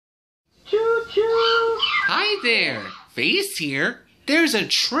Hi there, Face here. There's a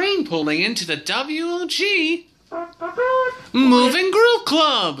train pulling into the WLG Move and Groove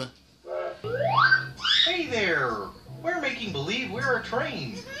Club. Hey there, we're making believe we're a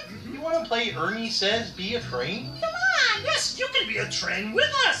train. You want to play Ernie Says Be a Train? Come on, yes, you can be a train with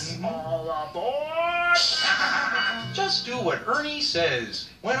us. All aboard! Just do what Ernie says.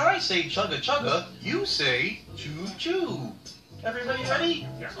 When I say chugga chugga, you say choo choo. Everybody ready?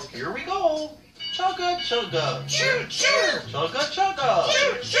 Yeah, okay. Here we go. Chugga chugga. Choo choo! Chugga chugga.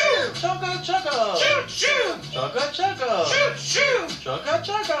 Choo choo! Chugga chugga. Choo choo! Chugga chugga. Choo choo! Chugga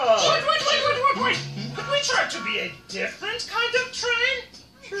chugga. Wait. Could we try to be a different kind of train?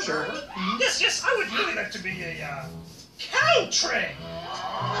 Sure. Yes, I would really like to be a cow train.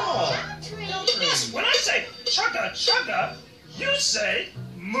 Oh, Yes, when I say chugga chugga, you say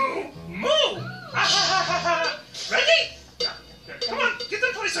moo moo. Ready? Come on, get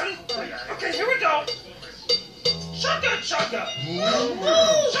the toy, son. Okay, here we go. Chugga chugga.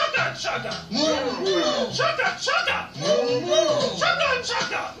 Chugga chugga. Chugga chugga. Chugga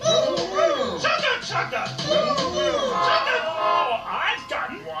chugga. Chugga chugga. Chugga. Oh, I've got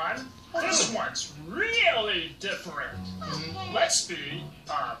one. This one's really different. Let's be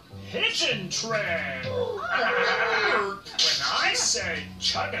a pigeon train. When I say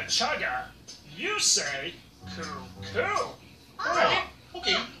chugga chugga, you say coo coo. oh,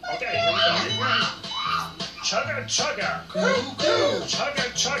 okay. Okay, here we go. Chugga chugga. Coo coo. Chugga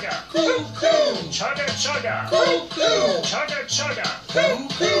chugga. Coo coo. Chugga chugga. Coo coo. Chugga chugga. Coo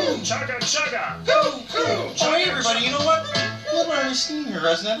coo. Chugga chugga. Coo coo. Hey everybody, you know what? Little Ernestine here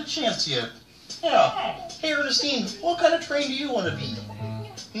hasn't had a chance yet. Yeah. Hey Ernestine, what kind of train do you want to be?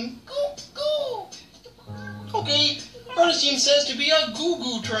 Goo goo. Okay, Ernestine says to be a goo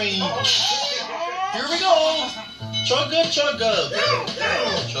goo train. Here we go. Chugga chugga.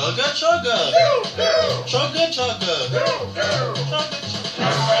 Chugga chugga. Chugga chugga.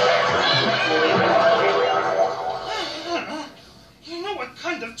 You know what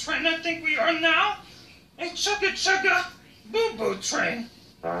kind of train I think we are now? A chugga chugga boo boo train.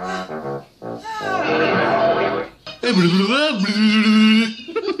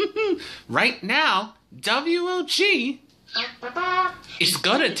 Right now, WLG is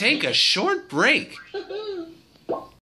gonna take a short break.